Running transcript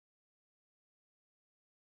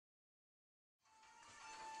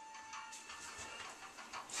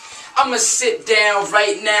I'ma sit down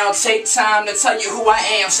right now, take time to tell you who I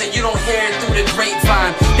am, so you don't hear it through the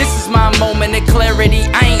grapevine. This is my moment of clarity.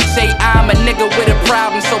 I ain't say I'm a nigga with a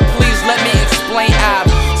problem, so please let me explain. I've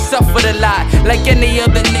suffered a lot, like any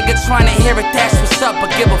other nigga trying to hear it. That's what's up, but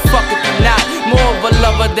give a fuck if you're not. More of a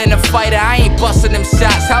lover than a fighter. I ain't busting them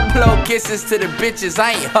shots. I blow kisses to the bitches.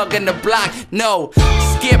 I ain't hugging the block. No,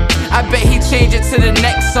 skip. I bet he change it to the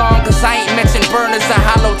next song, cause I ain't mention burners or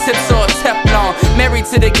hollow tips or a Teflon. Married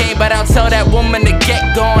to the game, but I'll tell that woman to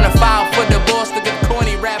get gone. If I for divorce to get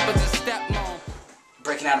corny rappers and stepmom.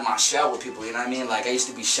 Breaking out of my shell with people, you know what I mean? Like, I used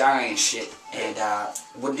to be shy and shit, and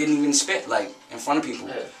didn't even spit, like, in front of people.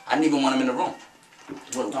 Yeah. I didn't even want them in the room.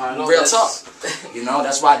 Real talk. You know,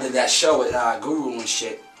 that's why I did that show with Guru and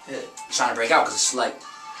shit. Yeah. Trying to break out, because it's like,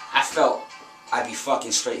 I felt I'd be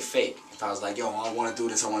fucking straight fake. If I was like, yo, I want to do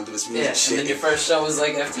this, I want to do this music shit. And then your first show was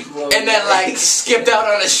like after you blew up. And then like, skipped out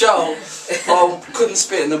on the show, or couldn't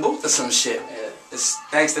spit in the booth or some shit. Yeah. It's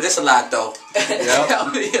thanks to this a lot, though. Yeah.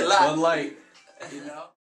 Helped me a lot. One light. You know?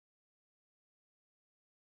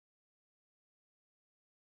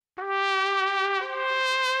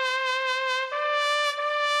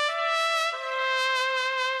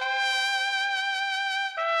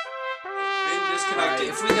 Right,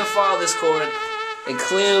 if we can follow this chord, it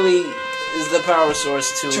clearly is the power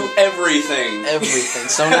source to everything. Everything.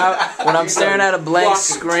 So now, when I'm staring at a blank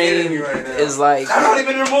screen, it's like I'm not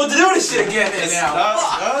even in the mood to do this shit again. Now.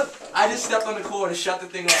 I just stepped on the cord and shut the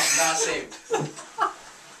thing off. Not safe.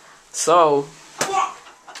 So,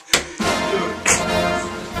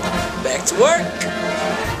 back to work.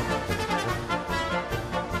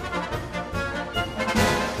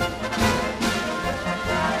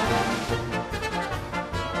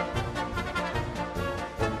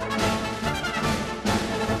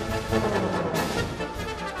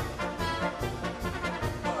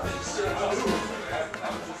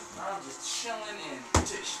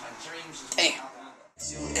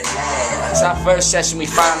 It's our first session. We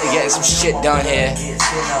finally getting some shit done here.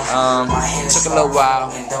 Took a little while,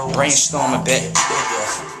 brainstorm a bit.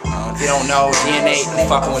 If you don't know, DNA, I'm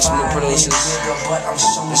fucking with some new producers.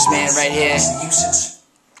 This man right here,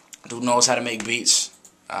 dude knows how to make beats.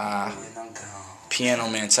 Piano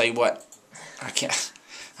man, tell you what, I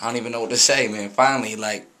don't even know what to say, man. Finally,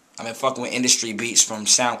 like, I've been fucking with industry beats from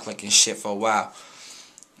SoundClick and shit for a while.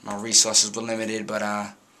 My resources were limited, but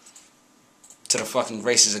to the fucking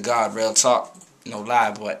graces of God, real talk, no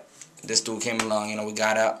lie, but this dude came along, you know, we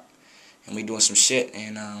got up, and we doing some shit,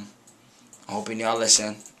 and I'm hoping y'all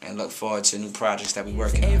listen, and look forward to new projects that we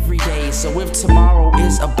working on. Every day, so if tomorrow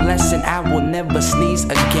is a blessing, I will never sneeze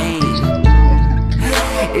again.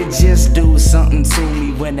 It just do something to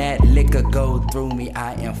me when that liquor go through me,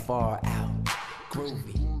 I am far out,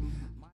 groovy.